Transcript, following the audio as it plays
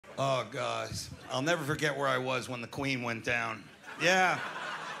Oh, guys. I'll never forget where I was when the Queen went down. Yeah.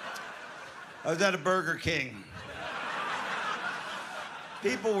 I was at a Burger King.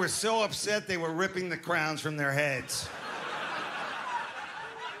 People were so upset they were ripping the crowns from their heads.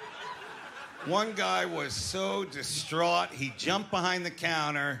 One guy was so distraught, he jumped behind the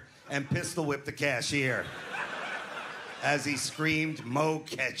counter and pistol whipped the cashier as he screamed, "Mo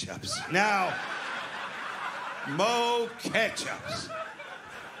Ketchups." Now, Mo Ketchups.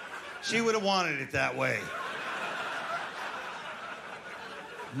 She would have wanted it that way.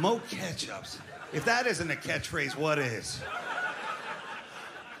 Mo Ketchups. If that isn't a catchphrase, what is?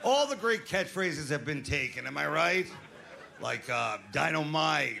 All the great catchphrases have been taken, am I right? Like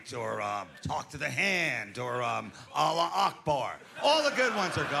dynamite, or talk to the hand, or Allah Akbar. All the good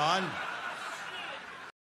ones are gone.